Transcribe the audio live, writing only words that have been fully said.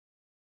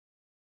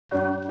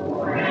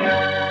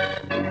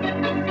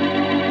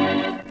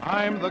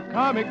I'm the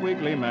Comic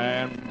Weekly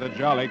Man, the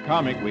jolly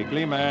Comic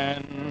Weekly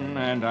Man,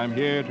 and I'm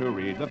here to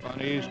read the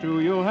funnies to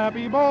you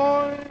happy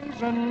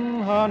boys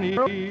and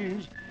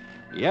honeys.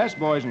 Yes,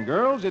 boys and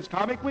girls, it's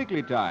Comic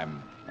Weekly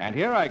time, and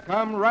here I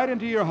come right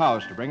into your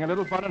house to bring a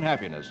little fun and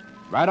happiness,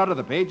 right out of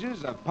the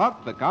pages of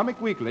Puck the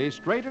Comic Weekly,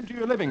 straight into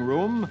your living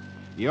room.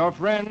 Your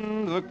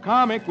friend, the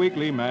Comic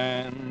Weekly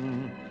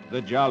Man,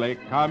 the jolly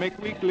Comic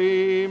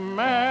Weekly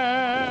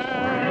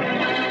Man.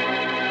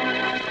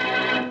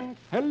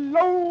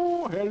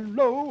 Hello,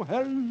 hello,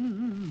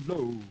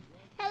 hello.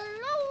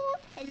 Hello,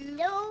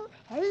 hello,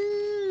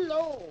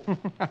 hello.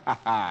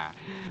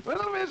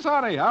 Little Miss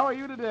Honey, how are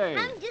you today?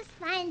 I'm just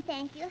fine,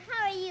 thank you.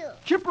 How are you?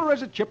 Chipper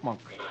as a chipmunk.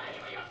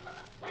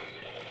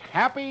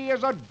 Happy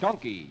as a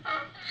donkey.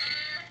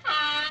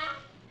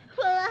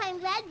 Well, I'm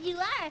glad you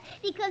are,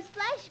 because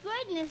Flash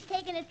Gordon has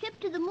taken a trip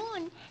to the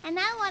moon, and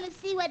I want to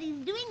see what he's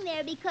doing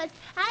there, because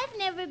I've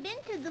never been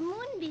to the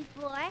moon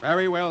before.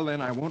 Very well,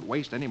 then. I won't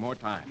waste any more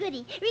time.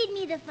 Goody. Read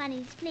me the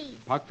funnies, please.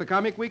 Puck the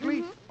Comic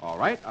Weekly? Mm-hmm. All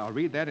right, I'll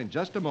read that in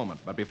just a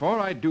moment. But before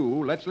I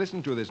do, let's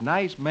listen to this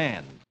nice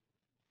man.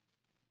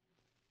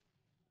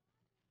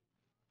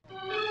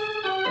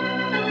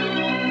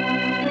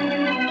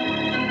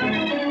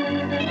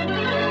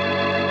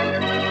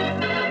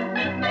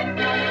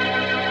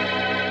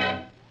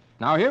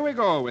 Now, here we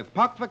go with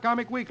Puck the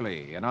Comic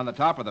Weekly. And on the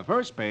top of the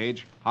first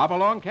page,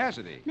 Hopalong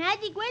Cassidy.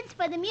 Magic words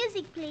for the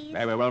music, please.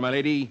 Very well, my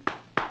lady.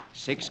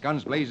 6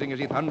 guns blazing as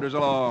he thunders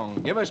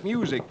along. Give us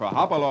music for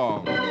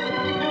Hopalong.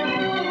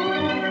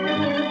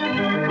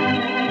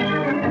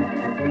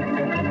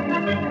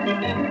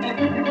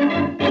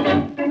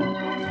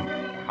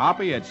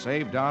 Hoppy had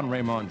saved Don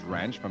Raymond's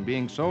ranch from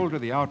being sold to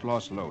the outlaw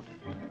Sloat.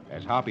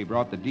 As Hoppy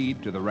brought the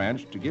deed to the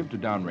ranch to give to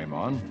Don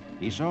Raymond,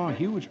 he saw a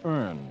huge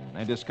urn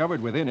and discovered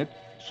within it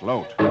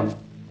Sloat.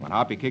 When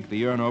Hoppy kicked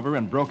the urn over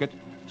and broke it,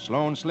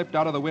 Sloan slipped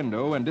out of the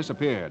window and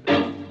disappeared.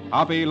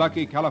 Hoppy,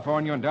 Lucky,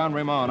 California, and Don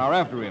Raymond are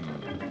after him.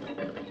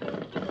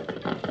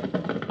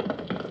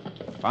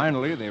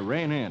 Finally, they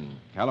rein in.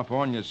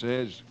 California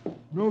says,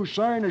 "No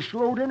sign of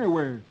Sloat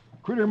anywhere.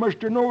 Critter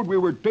must have knowed we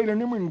were tailing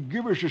him and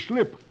give us a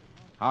slip."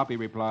 Hoppy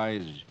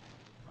replies,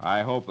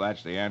 "I hope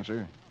that's the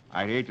answer.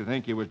 I'd hate to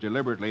think he was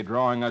deliberately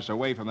drawing us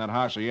away from that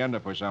hacienda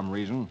for some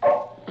reason."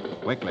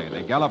 Quickly,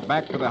 they gallop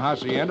back to the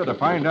hacienda to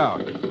find out.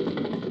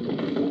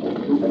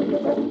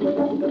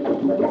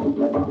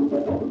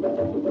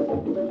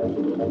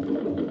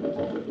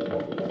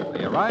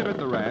 They arrive at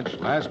the ranch,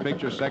 last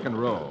picture, second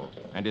row,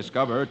 and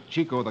discover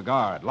Chico the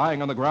guard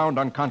lying on the ground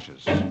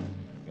unconscious.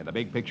 In the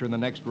big picture in the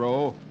next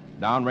row,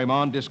 Don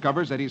Raymond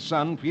discovers that his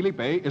son,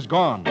 Felipe, is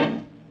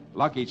gone.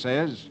 Lucky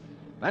says,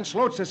 "Then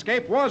Sloat's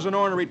escape was an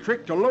ornery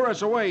trick to lure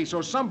us away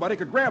so somebody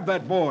could grab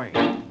that boy."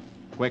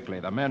 Quickly,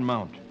 the men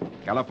mount.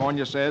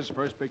 California says,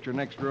 first picture,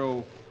 next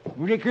row,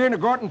 "They can't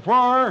have gotten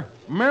far.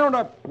 Mount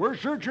up. We're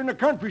searching the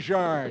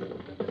countryside."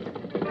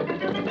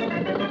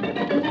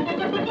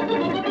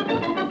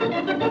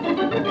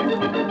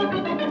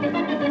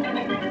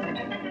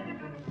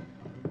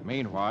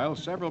 Meanwhile,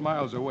 several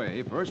miles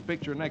away, first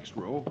picture, next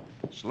row,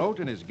 Sloat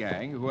and his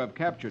gang, who have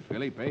captured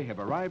Felipe, have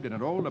arrived in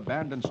an old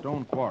abandoned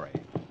stone quarry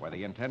where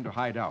they intend to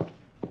hide out.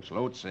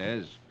 Sloat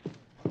says,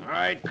 "All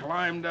right,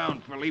 climb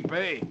down,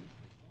 Felipe.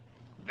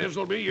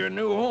 This'll be your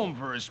new home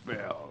for a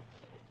spell,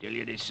 till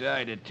you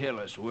decide to tell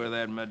us where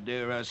that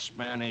Madeira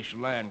Spanish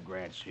land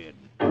grant's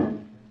hidden."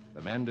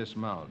 The men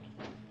dismount.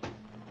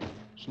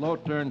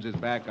 Sloat turns his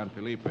back on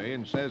Felipe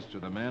and says to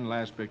the men,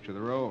 last picture of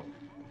the row,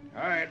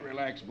 All right,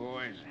 relax,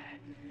 boys.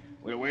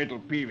 We'll wait till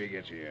Peavy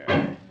gets here.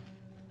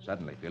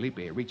 Suddenly,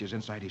 Felipe reaches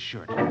inside his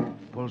shirt,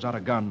 pulls out a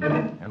gun,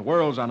 and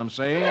whirls on him,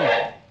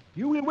 saying,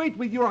 "You will wait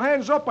with your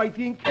hands up, I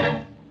think."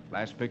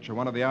 Last picture,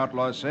 one of the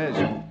outlaws says,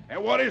 Hey,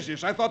 what is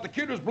this? I thought the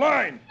kid was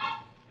blind.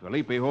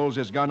 Felipe holds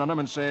his gun on him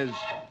and says,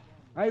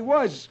 "I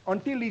was,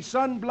 until the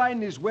sun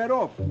blindness wear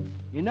off.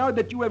 And now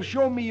that you have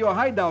shown me your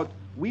hideout,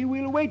 we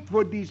will wait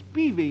for this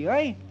Peavy,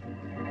 eh?"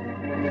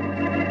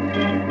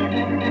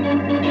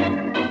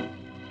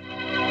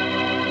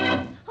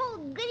 Oh,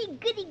 goody,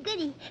 goody,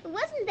 goody.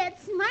 Wasn't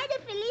that smart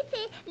of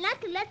Felipe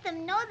not to let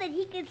them know that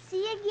he could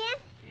see again?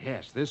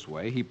 yes, this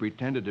way he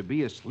pretended to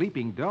be a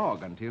sleeping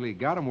dog until he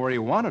got him where he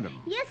wanted him.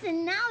 Yes,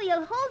 and now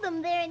you'll hold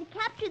them there and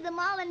capture them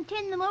all and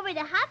turn them over to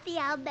Hoppy,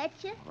 I'll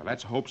betcha. Well,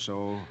 let's hope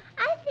so.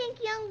 I think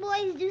young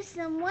boys do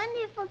some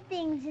wonderful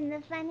things in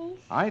the funnies.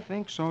 I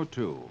think so,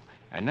 too.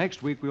 And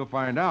next week we'll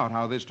find out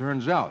how this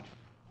turns out.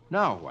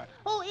 Now what?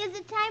 Oh, is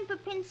it time for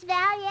Prince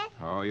Val yet?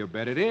 Oh, you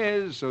bet it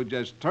is. So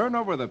just turn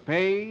over the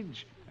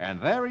page, and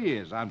there he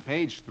is on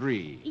page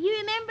 3. You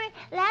remember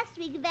last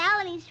week Val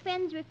and his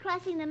friends were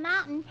crossing the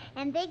mountain,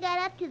 and they got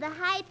up to the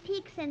high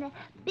peaks, and a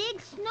big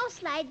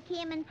snowslide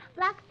came and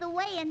blocked the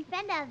way in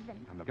front of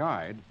them. And the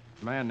guide,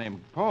 a man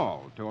named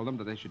Paul, told them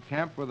that they should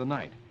camp for the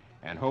night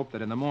and hoped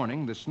that in the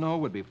morning the snow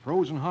would be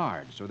frozen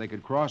hard so they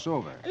could cross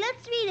over.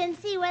 Let's read and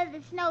see whether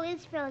the snow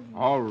is frozen.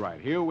 All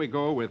right, here we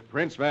go with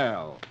Prince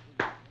Val.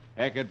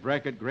 Hackett,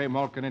 Brackett, Gray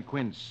Malkin, and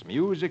Quince.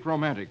 Music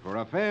romantic for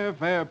a fair,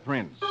 fair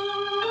prince.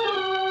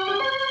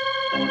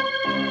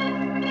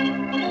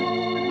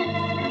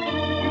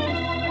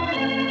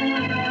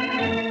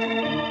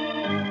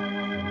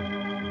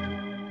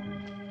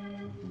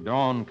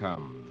 Dawn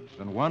comes,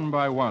 and one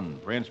by one,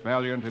 Prince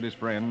Valiant and his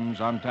friends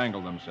untangle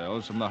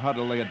themselves from the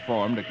huddle they had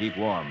formed to keep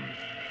warm.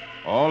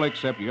 All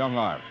except young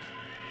Arf.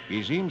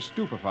 He seems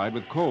stupefied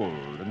with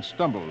cold and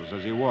stumbles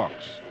as he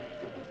walks.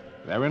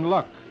 They're in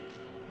luck.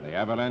 The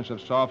avalanche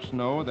of soft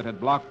snow that had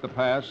blocked the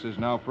pass is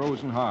now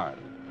frozen hard,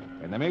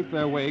 and they make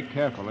their way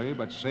carefully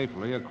but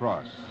safely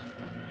across.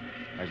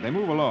 As they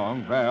move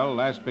along, Val,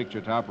 last picture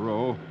top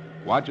row,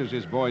 watches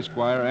his boy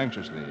squire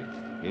anxiously,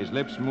 his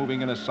lips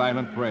moving in a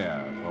silent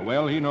prayer, for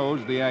well he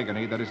knows the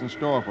agony that is in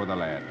store for the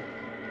lad.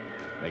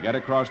 They get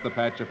across the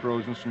patch of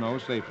frozen snow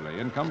safely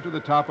and come to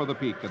the top of the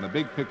peak in the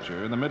big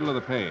picture in the middle of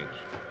the page,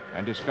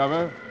 and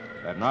discover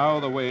that now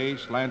the way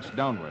slants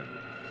downward.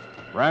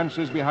 France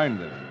is behind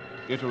them,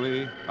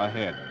 Italy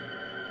ahead.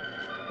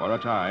 For a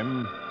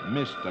time,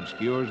 mist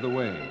obscures the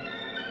way.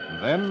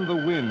 Then the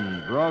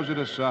wind draws it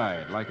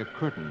aside like a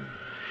curtain,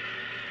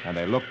 and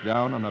they look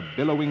down on a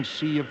billowing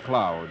sea of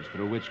clouds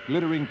through which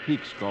glittering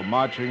peaks go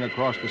marching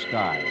across the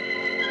sky.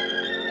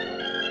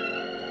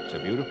 It's a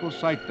beautiful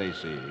sight they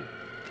see,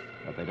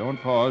 but they don't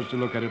pause to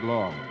look at it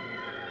long.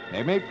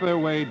 They make their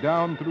way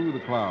down through the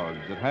clouds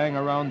that hang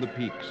around the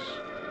peaks.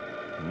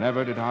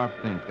 Never did Arf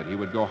think that he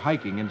would go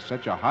hiking in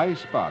such a high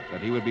spot that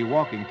he would be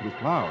walking through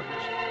clouds.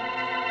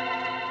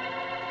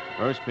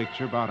 First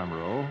picture, bottom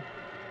row.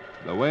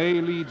 The way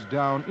leads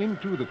down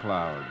into the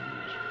clouds,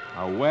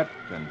 a wet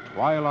and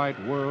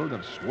twilight world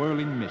of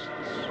swirling mists.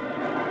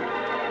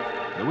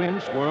 The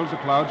wind swirls the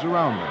clouds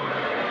around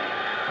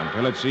them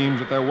until it seems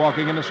that they're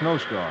walking in a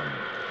snowstorm.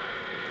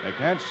 They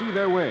can't see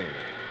their way,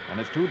 and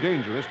it's too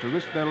dangerous to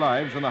risk their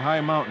lives in the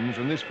high mountains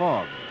in this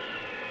fog.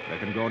 They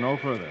can go no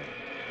further.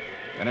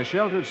 In a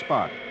sheltered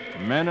spot,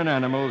 men and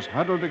animals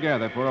huddle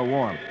together for a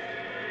warmth,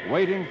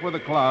 waiting for the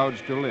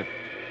clouds to lift.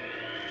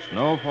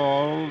 Snow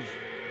falls,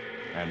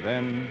 and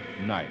then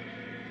night.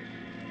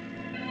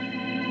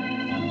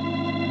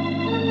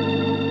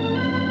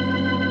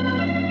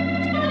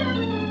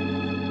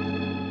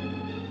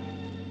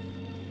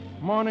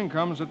 Morning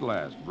comes at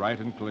last, bright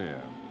and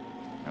clear,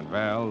 and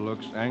Val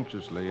looks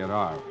anxiously at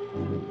Arf.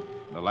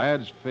 The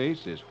lad's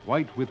face is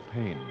white with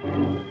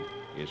pain.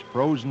 His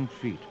frozen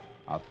feet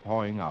are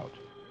thawing out.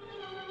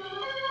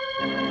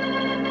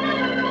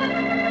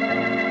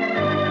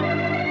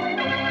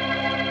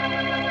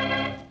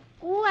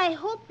 Oh, I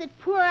hope that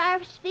poor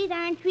Arf's feet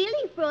aren't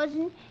really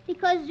frozen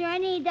because there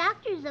aren't any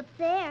doctors up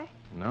there.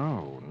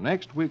 No,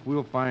 next week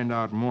we'll find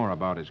out more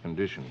about his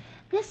condition.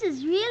 This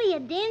is really a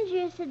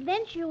dangerous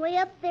adventure way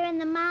up there in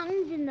the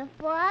mountains in the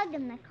fog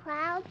and the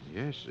clouds.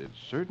 Yes, it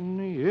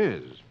certainly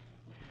is.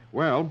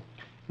 Well,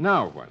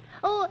 now what?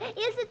 Oh,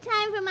 is it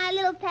time for my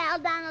little pal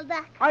Donald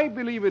Duck? I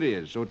believe it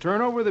is. So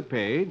turn over the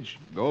page,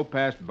 go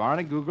past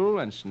Barney Google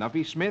and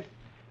Snuffy Smith,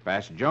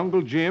 past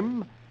Jungle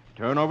Jim,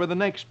 turn over the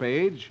next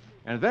page,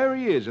 and there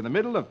he is in the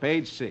middle of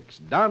page 6,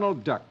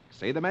 Donald Duck.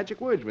 Say the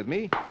magic words with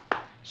me.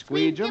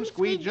 Squeejum,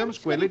 squeejum,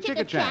 squiddly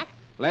chicka-chack.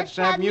 Let's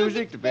have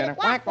music to better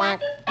quack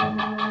quack.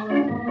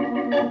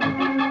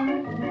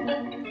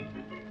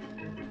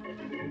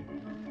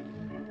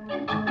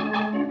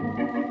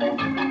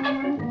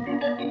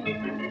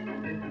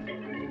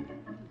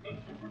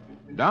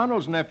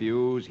 Donald's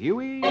nephews,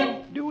 Huey,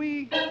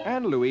 Dewey,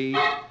 and Louie,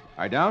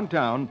 are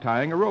downtown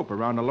tying a rope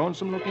around a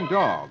lonesome-looking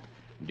dog.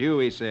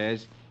 Dewey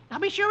says, I'll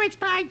be sure it's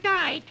tied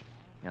tight.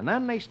 and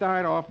then they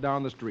start off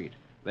down the street.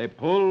 They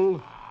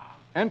pull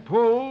and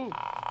pull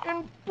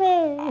and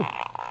pull,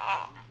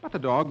 but the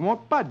dog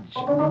won't budge.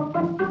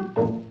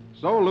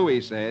 So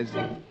Louie says,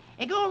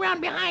 And go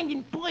around behind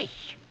and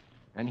push.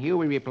 and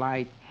Huey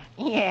replied,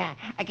 Yeah,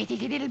 I guess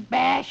he's a little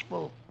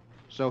bashful.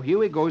 so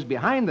Huey goes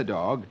behind the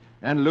dog,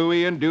 and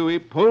Louie and Dewey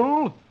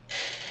pull,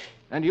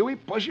 and Huey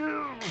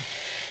pushes,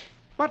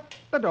 but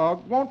the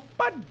dog won't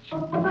budge.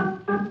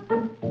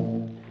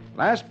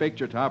 Last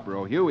picture, top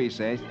row, Huey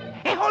says,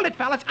 Hey, hold it,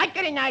 fellas. I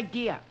got an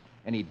idea.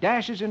 and he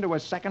dashes into a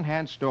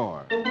second-hand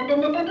store.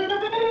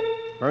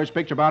 First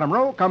picture, bottom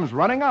row, comes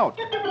running out,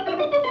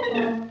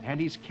 and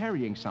he's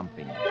carrying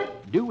something.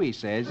 Dewey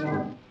says,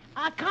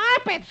 A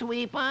carpet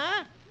sweeper?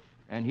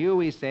 and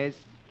Huey says,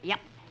 Yep,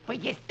 for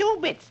just 2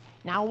 bits.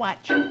 Now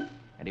watch. and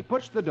he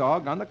puts the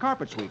dog on the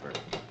carpet sweeper.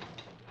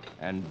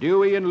 And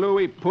Dewey and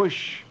Louie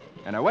push,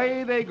 and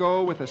away they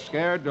go with the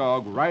scared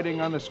dog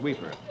riding on the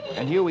sweeper.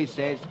 And Huey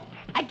says,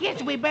 I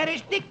guess we better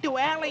stick to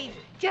alleys,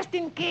 just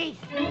in case.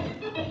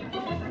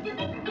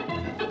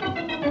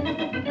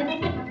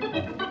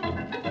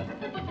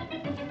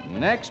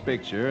 next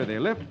picture, they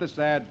lift the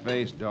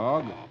sad-faced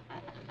dog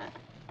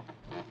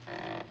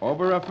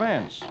over a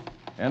fence.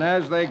 And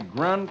as they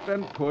grunt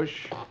and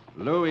push,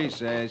 Louie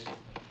says,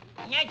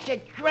 That's the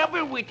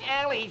trouble with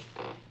alleys.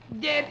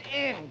 Dead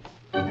ends.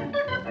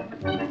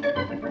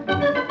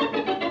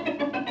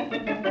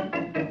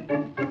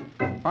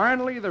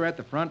 Finally, they're at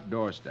the front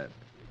doorstep.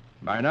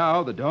 By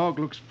now, the dog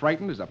looks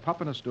frightened as a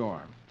pup in a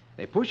storm.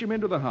 They push him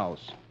into the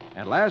house,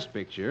 and last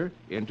picture,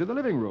 into the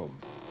living room,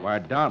 where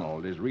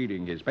Donald is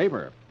reading his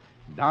paper.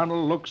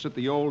 Donald looks at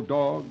the old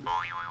dog,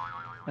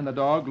 and the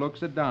dog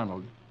looks at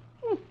Donald.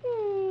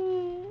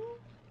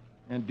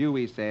 And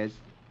Dewey says,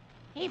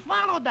 He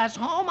followed us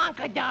home,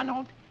 Uncle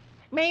Donald.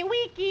 May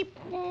we keep...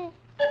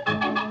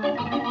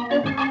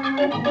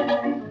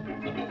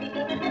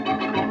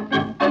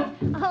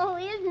 Oh,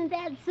 isn't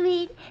that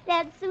sweet?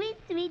 That sweet,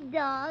 sweet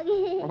dog.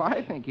 Well,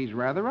 I think he's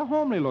rather a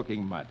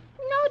homely-looking mutt.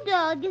 No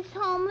dog is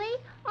homely.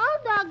 All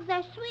dogs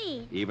are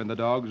sweet. Even the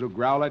dogs who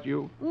growl at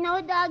you?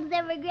 No dogs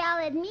ever growl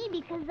at me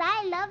because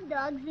I love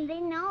dogs and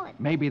they know it.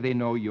 Maybe they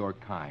know you're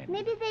kind.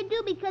 Maybe they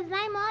do because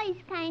I'm always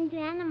kind to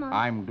animals.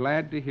 I'm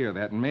glad to hear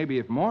that, and maybe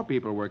if more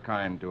people were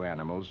kind to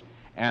animals,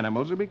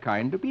 animals would be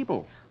kind to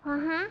people.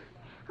 Uh-huh.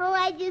 Oh,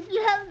 I just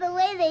love the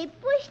way they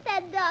pushed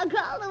that dog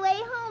all the way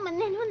home, and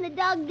then when the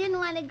dog didn't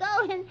want to go,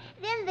 and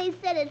then they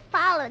said it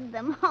followed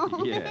them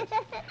home. Yes.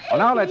 Well,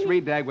 now let's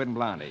read Dagwood and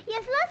Blondie.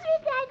 Yes, let's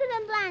read Dagwood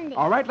and Blondie.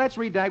 All right, let's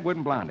read Dagwood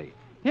and Blondie.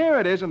 Here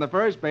it is in the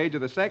first page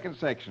of the second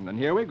section, and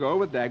here we go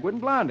with Dagwood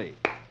and Blondie.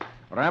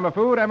 I'm a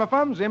food, I'm a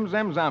fum, zim,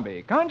 zim,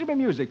 zombie. Conjure me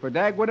music for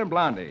Dagwood and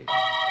Blondie.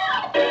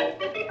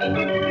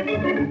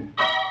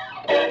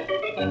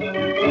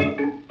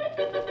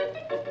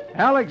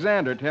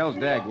 Alexander tells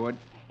Dagwood,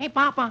 Hey,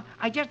 Papa,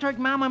 I just heard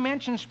Mama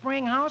mention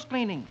spring house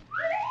cleaning.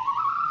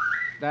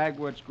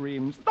 Dagwood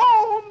screams,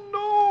 "Oh,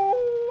 no!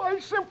 I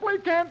simply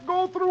can't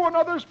go through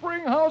another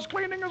spring house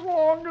cleaning as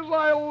long as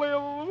I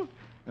live."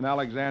 And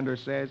Alexander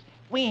says,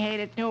 We hate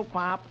it too,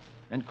 Pop.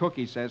 and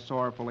Cookie says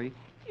sorrowfully,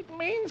 It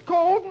means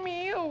cold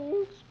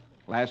meals.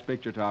 last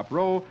picture top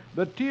row,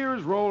 the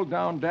tears roll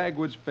down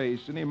Dagwood's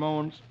face, and he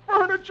moans,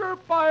 "Furniture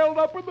piled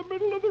up in the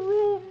middle of the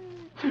room.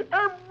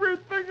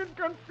 Everything in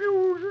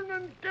confusion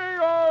and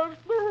chaos."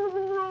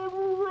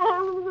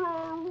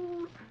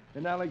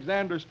 And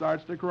Alexander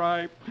starts to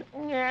cry.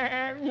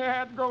 Yeah,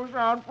 it goes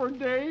on for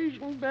days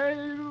and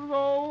days.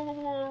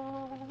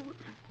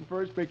 The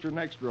first picture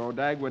next row,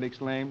 Dagwood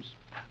exclaims,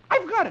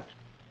 "I've got it!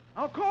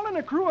 I'll call in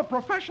a crew of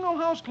professional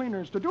house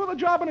cleaners to do the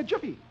job in a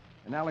jiffy."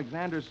 And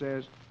Alexander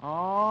says,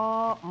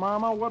 "Oh,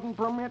 Mama wouldn't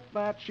permit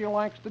that. She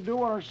likes to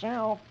do it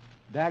herself."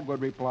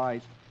 Dagwood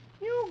replies,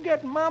 "You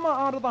get Mama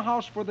out of the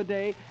house for the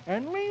day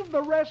and leave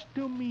the rest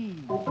to me."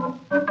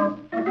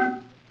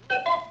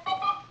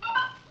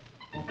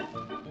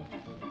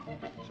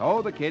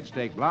 So the kids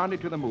take Blondie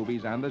to the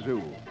movies and the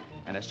zoo.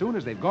 And as soon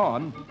as they've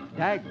gone,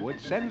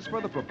 Dagwood sends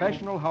for the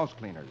professional house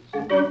cleaners.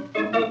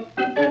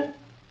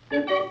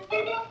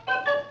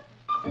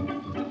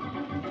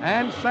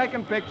 And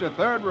second picture,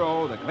 third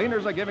row, the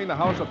cleaners are giving the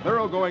house a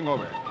thorough going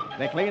over.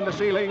 They clean the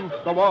ceiling,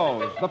 the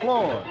walls, the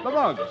floor, the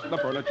rugs, the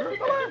furniture,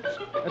 the lamps.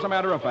 As a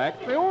matter of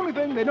fact, the only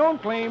thing they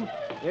don't clean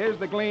is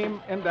the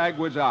gleam in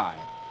Dagwood's eye.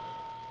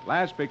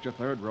 Last picture,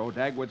 third row,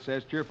 Dagwood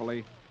says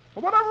cheerfully, "For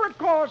whatever it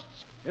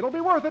costs, it'll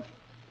be worth it."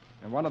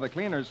 And one of the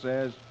cleaners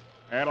says,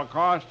 "It'll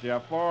cost you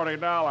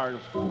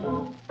 $40.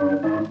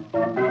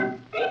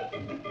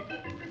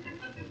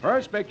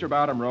 First picture,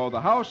 bottom row, the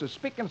house is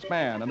spick and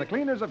span, and the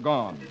cleaners have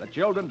gone. The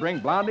children bring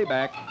Blondie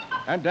back,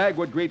 and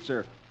Dagwood greets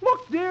her.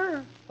 "Look,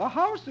 dear, the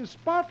house is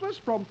spotless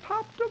from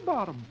top to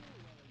bottom."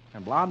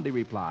 And Blondie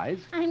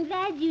replies, I'm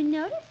glad you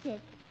noticed it.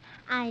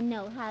 I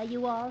know how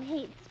you all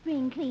hate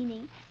spring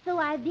cleaning, so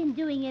I've been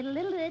doing it a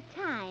little at a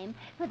time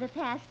for the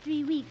past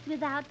 3 weeks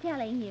without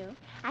telling you.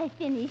 I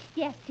finished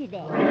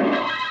yesterday.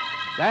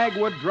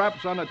 Dagwood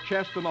drops on a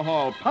chest in the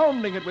hall,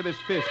 pounding it with his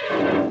fist.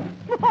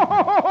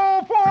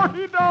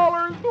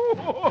 $40!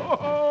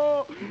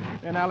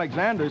 And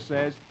Alexander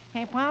says,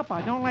 Hey,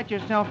 Papa, don't let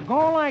yourself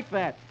go like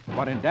that.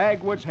 but in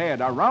Dagwood's head,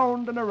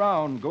 around and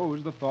around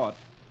goes the thought,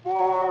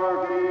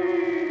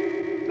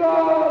 $40!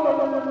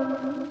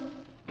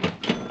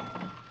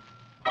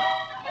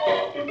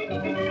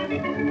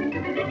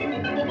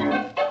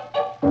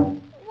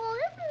 Well,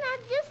 isn't that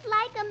just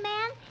like a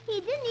man? He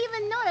didn't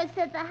even notice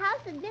that the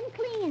house had been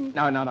cleaned.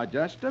 Now,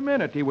 just a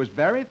minute. He was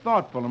very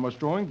thoughtful and was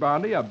showing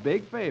Blondie a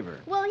big favor.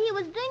 Well, he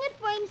was doing it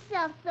for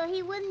himself, so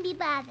he wouldn't be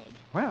bothered.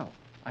 Well,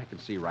 I can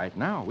see right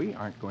now we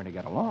aren't going to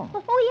get along.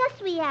 Oh,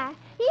 yes, we are.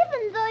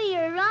 Even though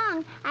you're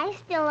wrong, I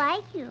still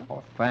like you.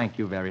 Oh, thank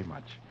you very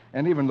much.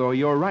 And even though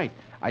you're right,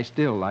 I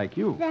still like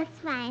you. That's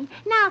fine.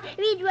 Now,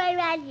 read Roy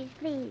Rogers,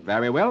 please.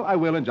 Very well, I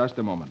will in just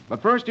a moment.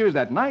 But first, here's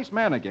that nice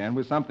man again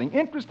with something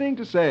interesting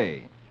to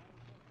say.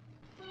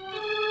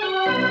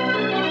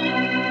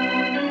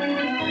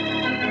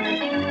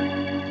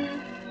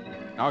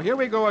 Now, here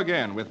we go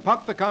again with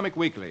Puck the Comic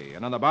Weekly.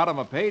 And on the bottom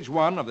of page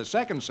 1 of the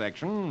second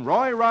section,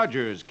 Roy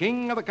Rogers,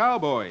 King of the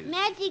Cowboys.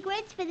 Magic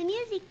words for the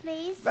music,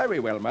 please. Very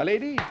well, my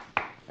lady.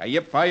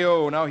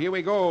 Yip-hi-yo. Now, here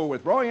we go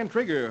with Roy and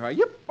Trigger.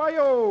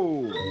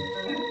 Yip-hi-yo.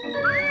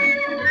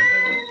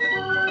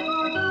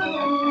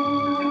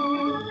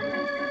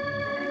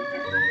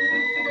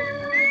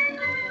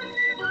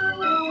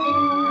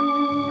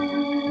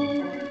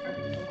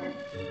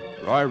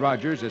 Roy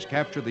Rogers has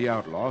captured the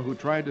outlaw who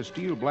tried to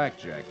steal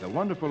Blackjack, the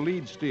wonderful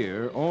lead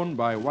steer owned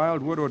by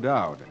Wildwood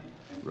O'Dowd.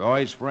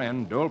 Roy's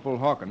friend, Doleful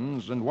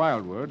Hawkins, and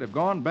Wildwood have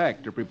gone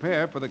back to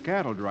prepare for the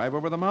cattle drive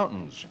over the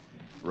mountains.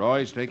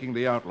 Roy's taking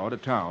the outlaw to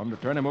town to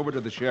turn him over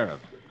to the sheriff.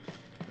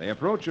 They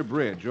approach a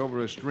bridge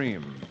over a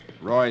stream.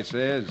 Roy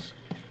says,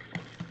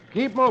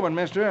 "Keep moving,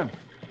 mister.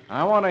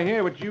 I want to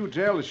hear what you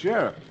tell the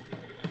sheriff."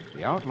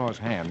 The outlaw's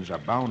hands are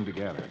bound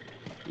together.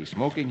 He's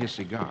smoking his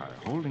cigar,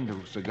 holding the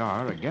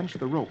cigar against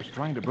the ropes,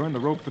 trying to burn the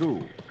rope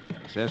through.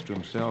 He says to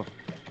himself,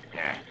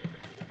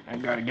 I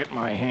gotta get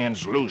my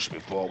hands loose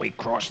before we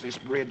cross this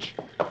bridge.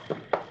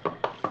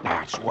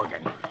 That's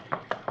working.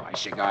 My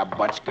cigar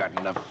butt's got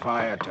enough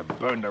fire to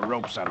burn the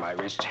ropes on my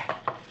wrist.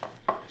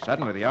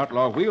 Suddenly, the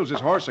outlaw wheels his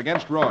horse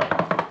against Roy.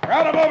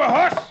 Crowd him over,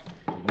 horse!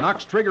 He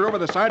knocks Trigger over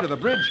the side of the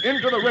bridge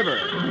into the river.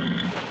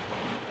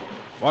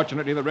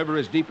 Fortunately, the river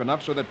is deep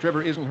enough so that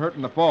Trigger isn't hurt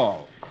in the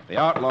fall. The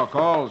outlaw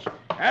calls,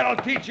 That'll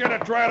teach you to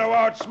try to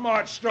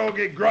outsmart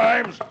Stogie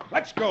Grimes.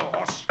 Let's go,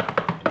 horse.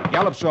 he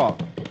gallops off.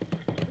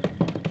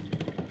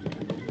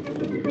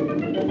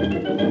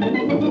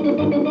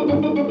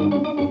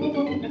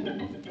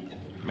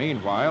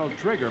 Meanwhile,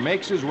 Trigger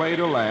makes his way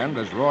to land,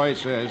 as Roy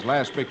says,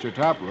 last picture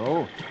top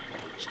row.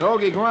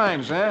 Stogie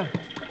Grimes, eh?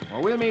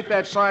 Well, we'll meet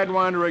that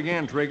sidewinder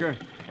again, Trigger.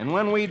 And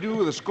when we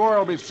do, the score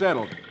will be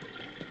settled.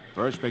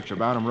 First picture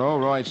bottom row,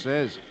 Roy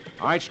says,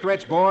 All right,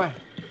 stretch, boy.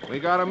 We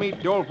gotta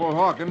meet Doleful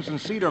Hawkins in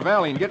Cedar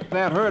Valley and get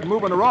that herd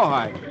moving to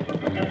Rawhide.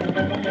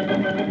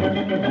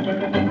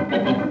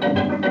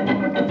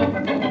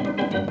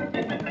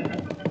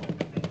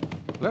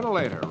 A little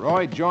later,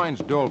 Roy joins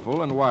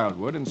Doleful and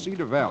Wildwood in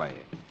Cedar Valley.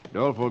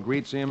 Doleful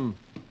greets him,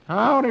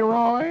 Howdy,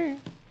 Roy.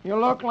 You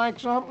look like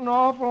something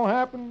awful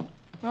happened.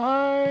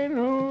 I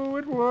knew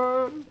it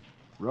would.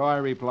 Roy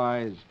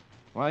replies,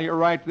 Well, you're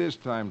right this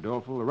time,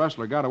 Doleful. The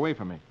rustler got away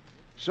from me.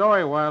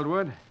 Sorry,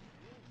 Wildwood.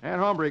 That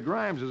hombre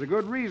Grimes is a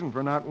good reason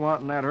for not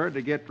wanting that herd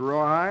to get to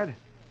Rawhide.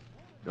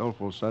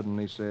 Doleful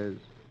suddenly says,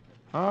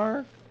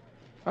 Hark,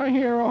 I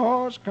hear a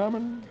horse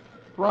coming.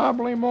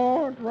 Probably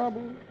more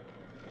trouble.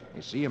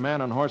 You see a man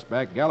on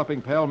horseback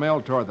galloping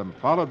pell-mell toward them,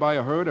 followed by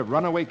a herd of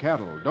runaway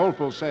cattle.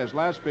 Doleful says,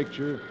 last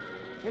picture,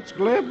 It's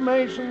Glib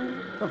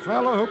Mason, the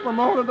fellow who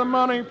promoted the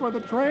money for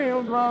the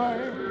trail drive.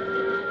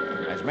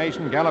 As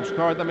Mason gallops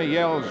toward them, he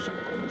yells,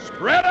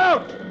 Spread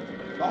out!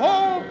 The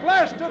whole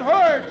blasted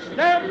herd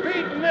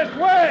stampeding this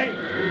way!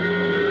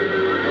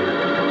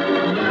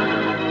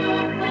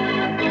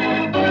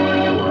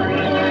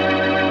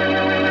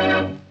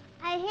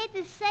 I hate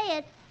to say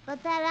it,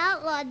 but that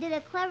outlaw did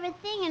a clever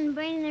thing in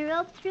burning the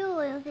rope through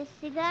with his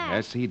cigar.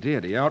 Yes, he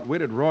did. He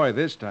outwitted Roy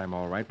this time,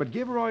 all right. But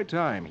give Roy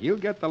time. He'll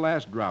get the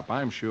last drop,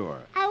 I'm sure.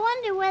 I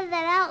wonder whether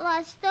that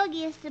outlaw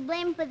Stogie is to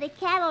blame for the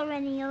cattle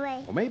running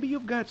away. Well, maybe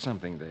you've got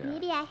something there.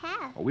 Maybe I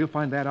have. Well, we'll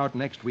find that out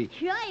next week.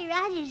 Roy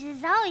Rogers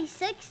is always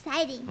so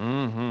exciting.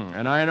 Mm-hmm.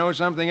 And I know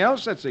something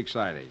else that's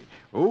exciting.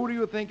 Who do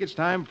you think it's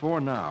time for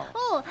now?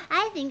 Oh,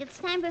 I think it's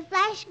time for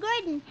Flash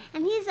Gordon,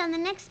 and he's on the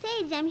next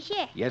stage, I'm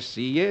sure. Yes,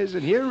 he is,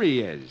 and here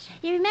he is.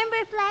 You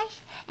remember Flash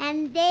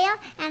and Dale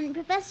and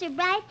Professor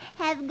Bright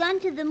have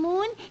gone to the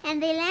moon,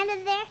 and they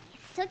landed there?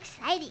 It's so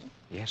exciting.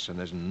 Yes, and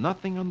there's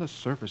nothing on the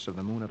surface of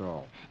the moon at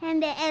all.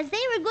 And as they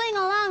were going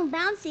along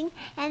bouncing,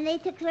 and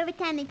every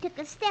time they took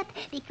a step,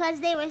 because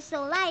they were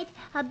so light,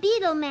 a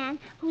beetle man,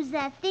 who's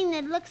that thing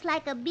that looks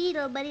like a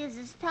beetle but is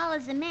as tall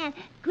as a man,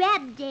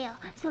 grabbed Dale.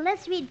 So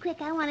let's read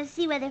quick. I want to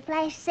see whether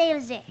Flash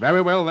saves her.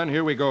 Very well, then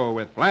here we go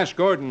with Flash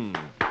Gordon.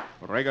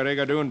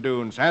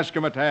 Rega-rega-doon-doon,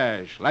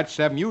 Saskimatash. Let's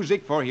have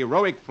music for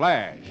heroic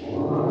Flash.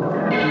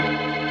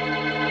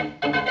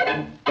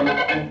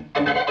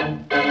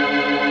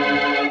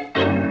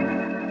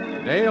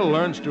 Dale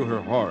learns to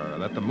her horror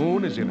that the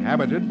moon is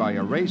inhabited by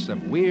a race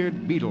of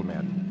weird beetle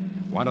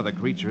men. One of the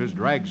creatures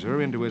drags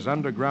her into his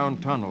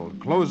underground tunnel,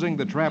 closing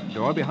the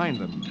trapdoor behind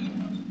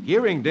them.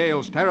 Hearing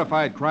Dale's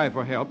terrified cry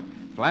for help,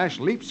 Flash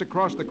leaps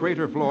across the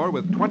crater floor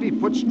with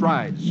 20-foot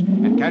strides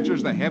and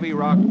catches the heavy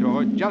rock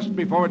door just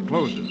before it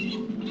closes.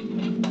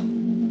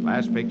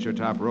 Last picture,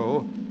 top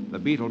row, the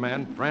beetle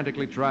man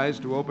frantically tries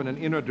to open an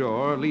inner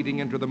door leading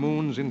into the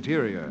moon's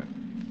interior.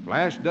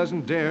 Flash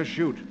doesn't dare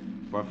shoot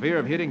for fear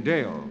of hitting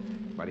Dale,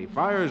 but he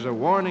fires a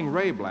warning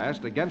ray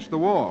blast against the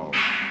wall.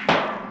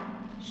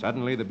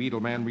 Suddenly, the beetle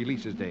man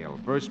releases Dale.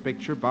 First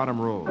picture,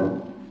 bottom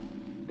row.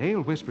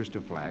 Dale whispers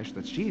to Flash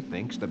that she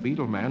thinks the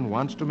beetle man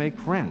wants to make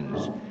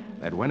friends,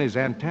 that when his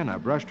antenna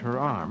brushed her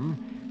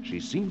arm, she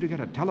seemed to get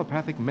a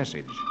telepathic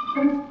message.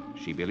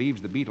 She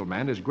believes the beetle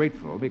man is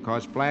grateful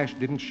because Flash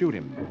didn't shoot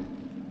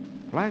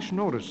him. Flash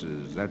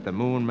notices that the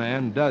moon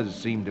man does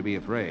seem to be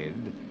afraid,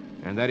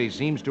 and that he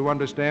seems to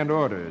understand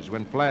orders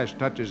when Flash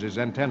touches his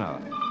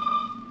antenna.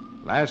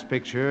 Last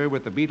picture,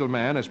 with the beetle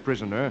man as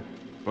prisoner,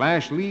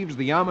 Flash leaves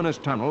the ominous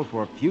tunnel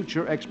for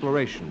future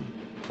exploration,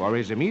 for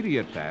his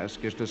immediate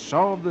task is to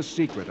solve the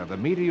secret of the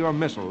meteor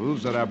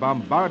missiles that are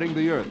bombarding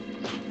the Earth,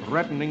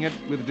 threatening it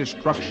with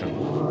destruction.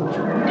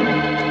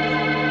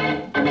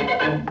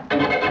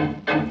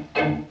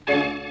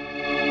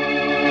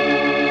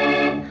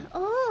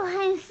 Oh,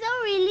 I'm so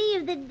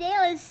relieved that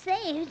Dale is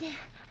saved.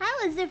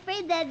 I was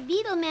afraid that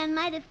beetle man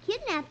might have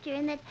kidnapped her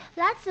and that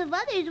lots of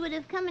others would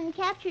have come and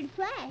captured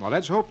Flash. Well,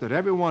 let's hope that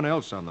everyone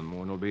else on the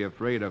moon will be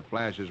afraid of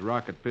Flash's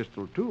rocket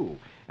pistol, too,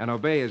 and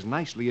obey as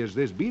nicely as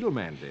this beetle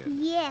man did.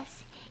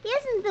 Yes.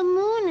 Isn't the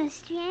moon a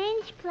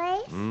strange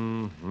place?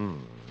 Mm-hmm.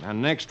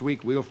 And next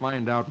week we'll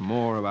find out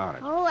more about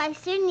it. Oh, I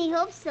certainly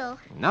hope so.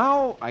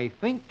 Now, I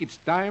think it's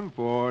time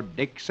for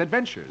Dick's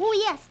Adventures. Oh,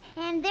 yes,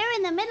 and they're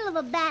in the middle of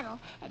a battle.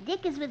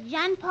 Dick is with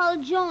John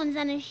Paul Jones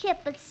on a ship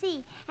at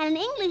sea, and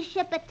an English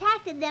ship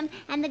attacked them,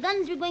 and the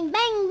guns were going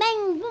bang,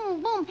 bang,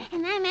 boom, boom,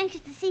 and I'm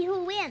anxious to see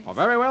who wins. Well,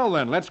 very well,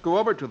 then. Let's go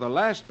over to the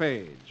last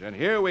page. And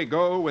here we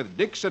go with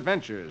Dick's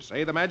Adventures.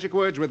 Say the magic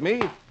words with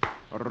me.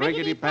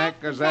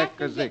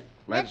 Riggedy-pack-a-zack-a-zick.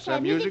 Let's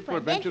have music for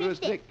Adventurous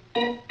Dick.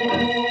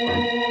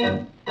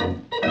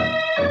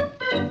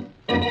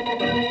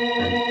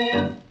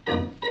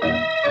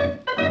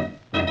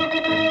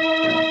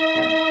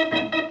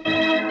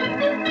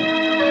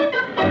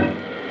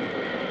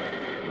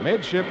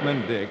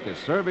 Midshipman Dick is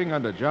serving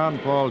under John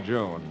Paul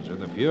Jones in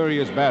the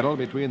furious battle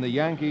between the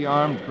Yankee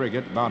armed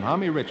frigate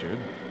Bonhomme Richard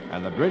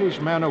and the British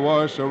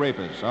man-of-war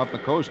Serapis off the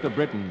coast of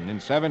Britain in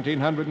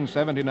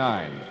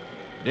 1779.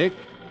 Dick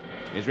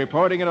is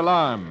reporting an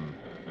alarm.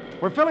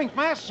 We're filling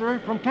fast, sir,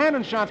 from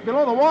cannon shots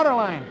below the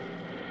waterline.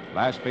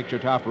 Last picture,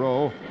 top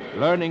row.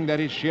 Learning that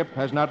his ship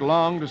has not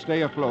long to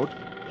stay afloat,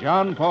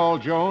 John Paul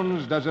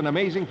Jones does an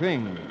amazing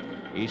thing.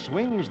 He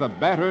swings the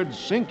battered,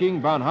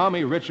 sinking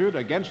Bonhomme Richard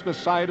against the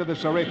side of the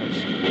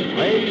Serapis,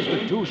 lays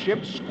the two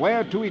ships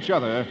square to each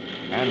other,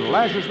 and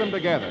lashes them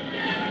together.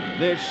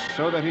 This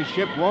so that his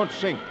ship won't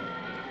sink.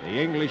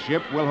 The English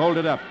ship will hold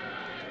it up.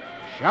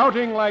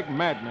 Shouting like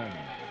madmen,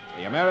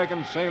 the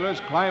American sailors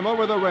climb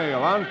over the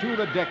rail onto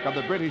the deck of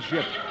the British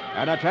ship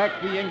and attack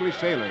the English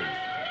sailors.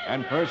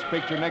 And first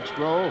picture, next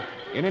row,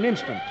 in an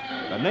instant,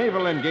 the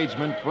naval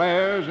engagement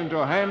flares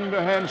into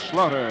hand-to-hand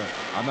slaughter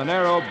on the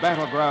narrow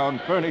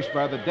battleground furnished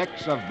by the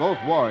decks of both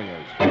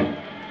warriors.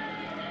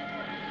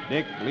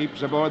 Dick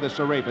leaps aboard the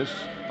Serapis,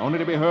 only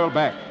to be hurled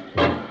back.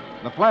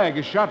 The flag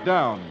is shot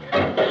down.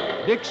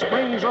 Dick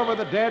springs over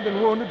the dead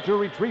and wounded to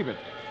retrieve it.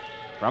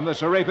 From the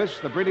Serapis,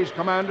 the British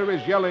commander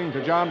is yelling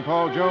to John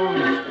Paul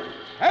Jones,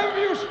 Have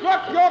you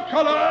struck your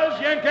colors,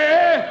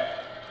 Yankee?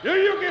 Do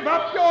you give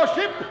up your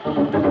ship?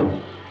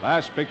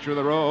 Last picture of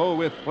the row,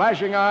 with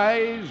flashing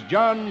eyes,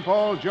 John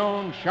Paul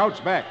Jones shouts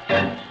back,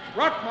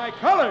 Struck my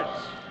colors?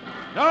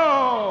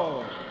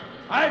 No!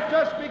 I've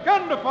just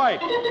begun to fight.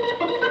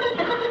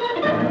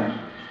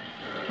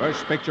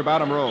 First picture,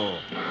 bottom row.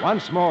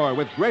 Once more,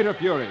 with greater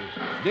fury,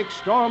 Dick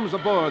storms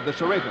aboard the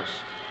Serapis.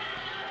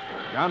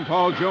 John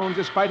Paul Jones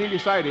is fighting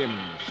beside him,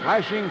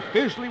 slashing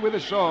fiercely with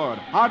his sword,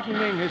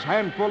 heartening his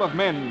handful of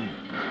men.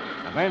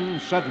 And then,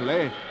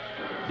 suddenly,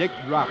 Dick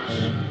drops.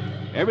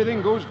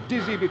 Everything goes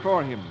dizzy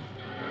before him,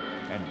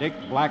 and Dick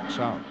blacks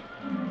out.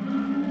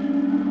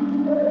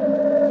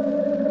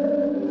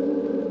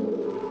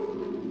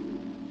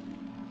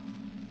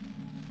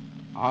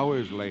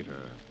 Hours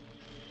later,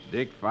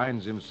 Dick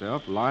finds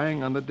himself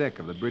lying on the deck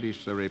of the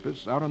British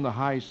Serapis out on the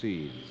high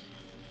seas.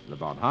 The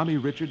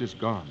Bonhomme Richard is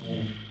gone.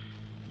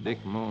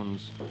 Dick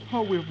moans,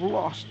 "Oh, we've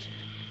lost."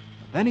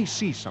 Then he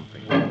sees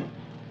something.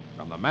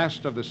 From the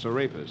mast of the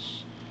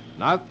Serapis,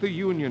 not the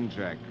Union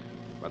Jack,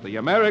 but the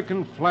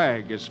American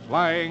flag is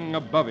flying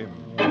above him.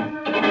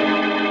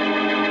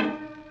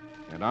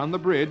 And on the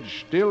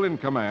bridge, still in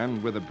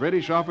command with the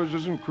British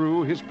officers and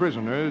crew, his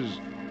prisoners,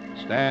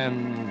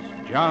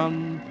 stands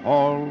John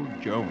Paul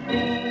Jones.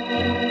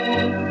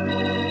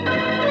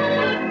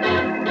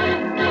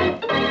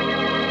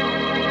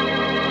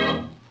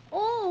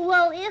 Oh,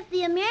 well, if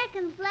the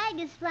American flag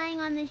is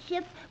flying on the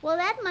ship, well,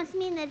 that must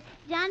mean that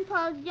John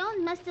Paul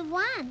Jones must have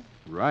won.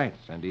 Right,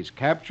 and he's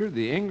captured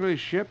the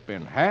English ship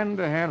in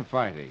hand-to-hand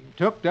fighting,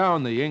 took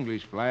down the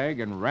English flag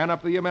and ran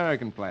up the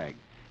American flag,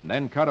 and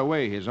then cut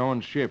away his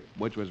own ship,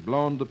 which was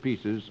blown to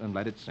pieces, and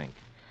let it sink.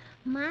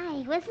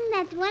 My, wasn't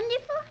that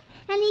wonderful?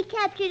 And he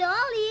captured all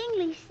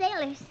the English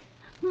sailors.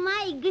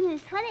 My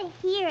goodness, what a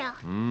hero.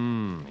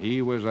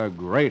 He was a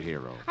great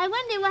hero. I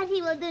wonder what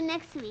he will do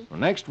next week. Well,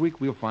 next week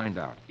we'll find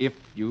out, if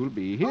you'll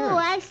be here. Oh,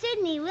 I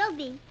certainly will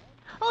be.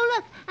 Oh,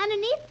 look,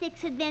 underneath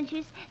Dick's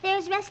Adventures,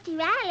 there's Rusty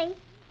Riley.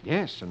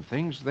 Yes, and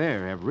things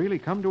there have really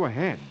come to a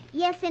head.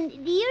 Yes, and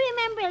do you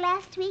remember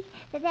last week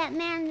that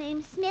man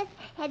named Smith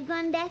had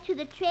gone back to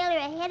the trailer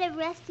ahead of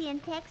Rusty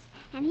and Tex,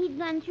 and he'd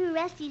gone through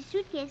Rusty's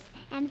suitcase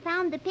and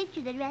found the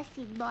picture that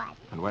Rusty'd bought?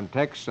 And when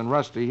Tex and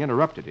Rusty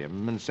interrupted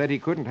him and said he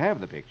couldn't have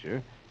the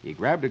picture, he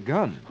grabbed a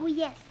gun. Oh,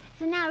 yes.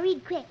 So now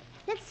read quick.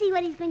 Let's see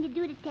what he's going to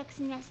do to Tex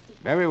and Rusty.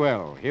 Very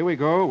well. Here we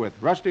go with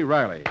Rusty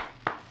Riley.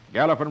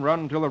 Gallop and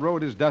run till the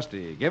road is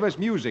dusty. Give us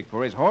music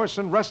for his horse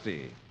and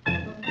Rusty.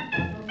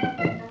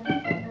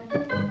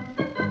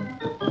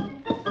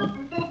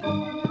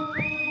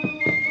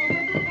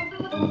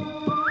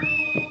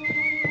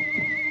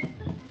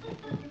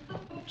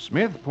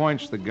 Smith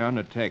points the gun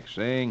at Tex,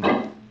 saying,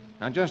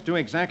 "Now just do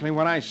exactly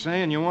what I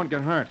say and you won't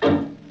get hurt."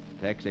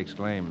 Tex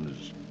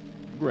exclaims,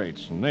 "Great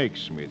snake,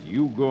 Smith,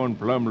 you going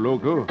plumb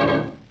loco."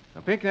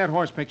 Now pick that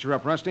horse picture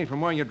up, Rusty, from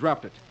where you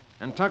dropped it,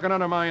 and tuck it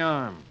under my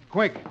arm.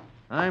 Quick,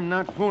 I'm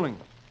not fooling.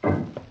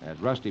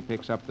 As Rusty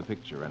picks up the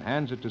picture and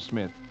hands it to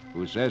Smith,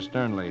 who says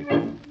sternly,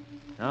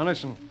 "Now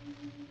listen,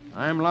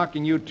 I'm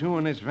locking you two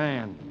in this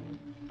van,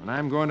 and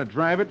I'm going to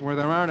drive it where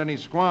there aren't any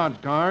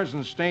squad cars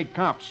and state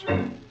cops."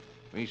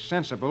 Be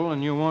sensible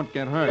and you won't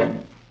get hurt.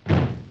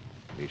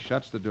 He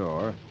shuts the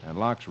door and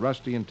locks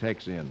Rusty and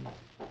Tex in.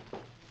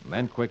 And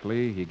then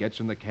quickly he gets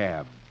in the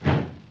cab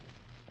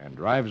and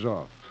drives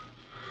off.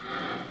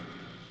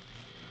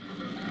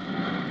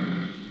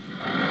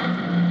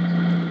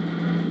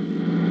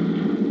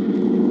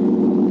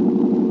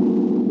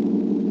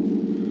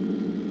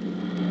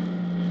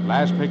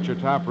 Last picture,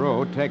 top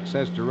row, Tex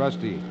says to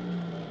Rusty,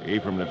 Hey,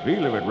 from the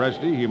feel of it,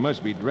 Rusty, he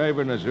must be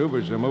driving us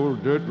over some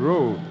old dirt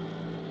road.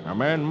 A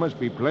man must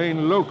be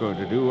plain loco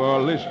to do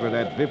all this for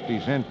that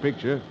 50-cent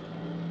picture.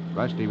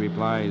 Rusty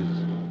replies,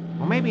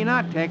 Well, maybe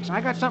not, Tex. I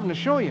got something to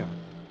show you.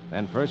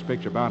 Then first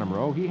picture, bottom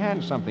row, he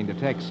hands something to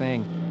Tex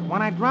saying,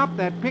 When I dropped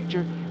that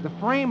picture, the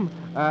frame,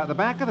 the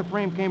back of the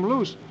frame came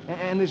loose,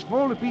 and this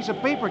folded piece of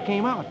paper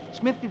came out.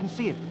 Smith didn't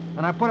see it,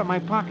 and I put it in my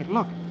pocket.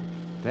 Look.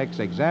 Tex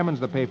examines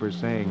the paper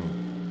saying,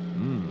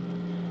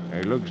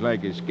 It looks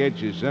like a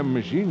sketch of some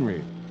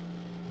machinery.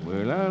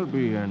 Well, I'll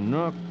be a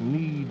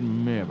knock-kneed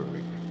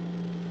maverick.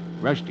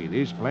 Rusty,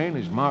 this plane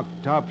is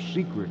marked top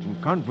secret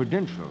and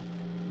confidential.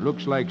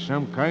 Looks like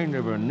some kind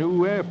of a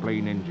new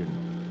airplane engine.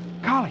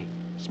 Golly,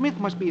 Smith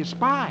must be a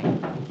spy.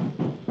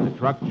 The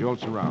truck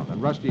jolts around,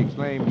 and Rusty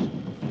exclaims,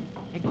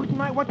 Hey, good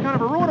night, what kind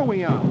of a road are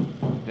we on?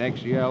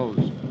 Tex yells,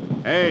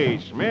 Hey,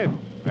 Smith,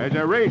 there's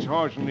a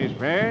racehorse in this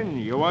pan.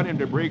 You want him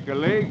to break a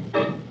leg?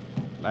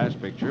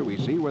 Last picture, we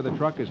see where the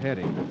truck is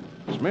heading.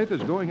 Smith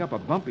is going up a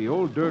bumpy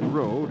old dirt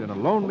road in a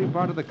lonely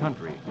part of the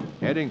country,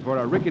 heading for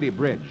a rickety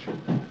bridge.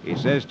 He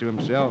says to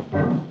himself,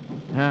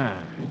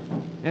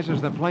 This is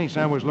the place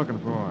I was looking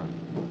for.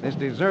 This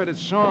deserted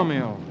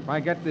sawmill. If I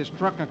get this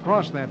truck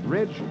across that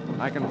bridge,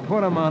 I can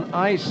put him on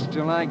ice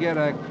till I get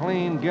a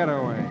clean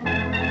getaway.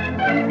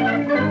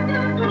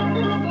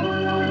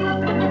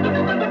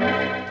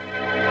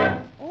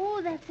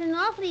 Oh, that's an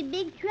awfully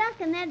big truck,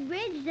 and that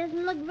bridge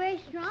doesn't look very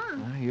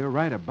strong. You're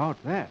right about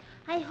that.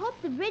 I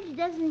hope the bridge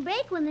doesn't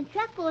break when the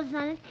truck goes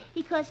on it,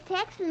 because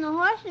Tex and the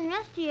horse and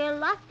Rusty are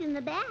locked in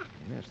the back.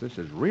 yes, this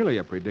is really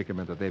a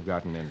predicament that they've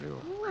gotten into.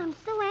 Oh, I'm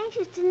so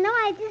anxious to know.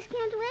 I just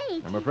can't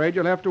wait. I'm afraid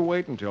you'll have to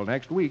wait until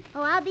next week.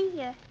 Oh, I'll be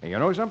here. And you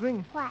know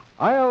something? What?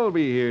 I'll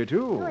be here,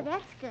 too. Oh,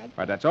 that's good.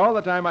 But that's all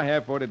the time I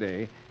have for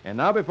today. And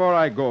now, before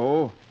I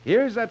go,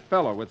 here's that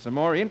fellow with some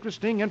more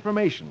interesting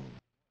information.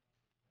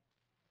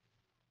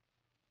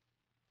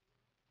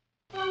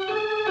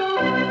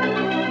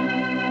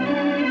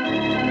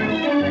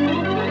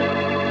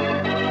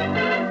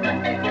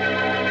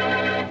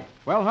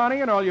 Well, honey,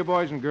 and all you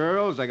boys and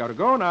girls, I got to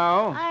go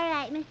now. All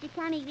right, Mr.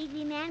 Comic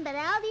Weekly Man, but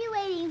I'll be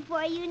waiting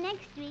for you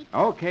next week.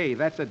 Okay,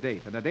 that's a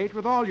date, and a date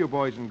with all you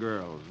boys and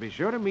girls. Be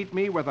sure to meet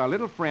me with our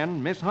little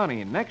friend, Miss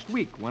Honey, next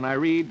week when I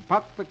read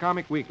Puck the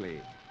Comic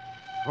Weekly.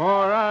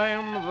 For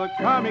I'm the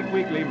Comic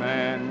Weekly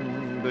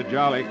Man, the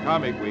jolly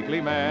Comic Weekly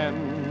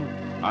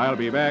Man. I'll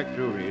be back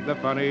to read the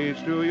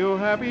funnies to you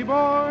happy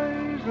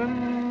boys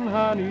and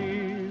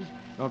honeys.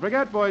 Don't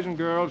forget, boys and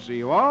girls, see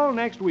you all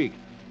next week.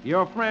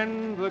 Your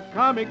friend, the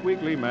Comic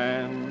Weekly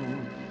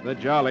Man, the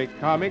jolly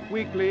Comic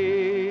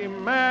Weekly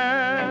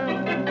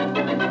Man.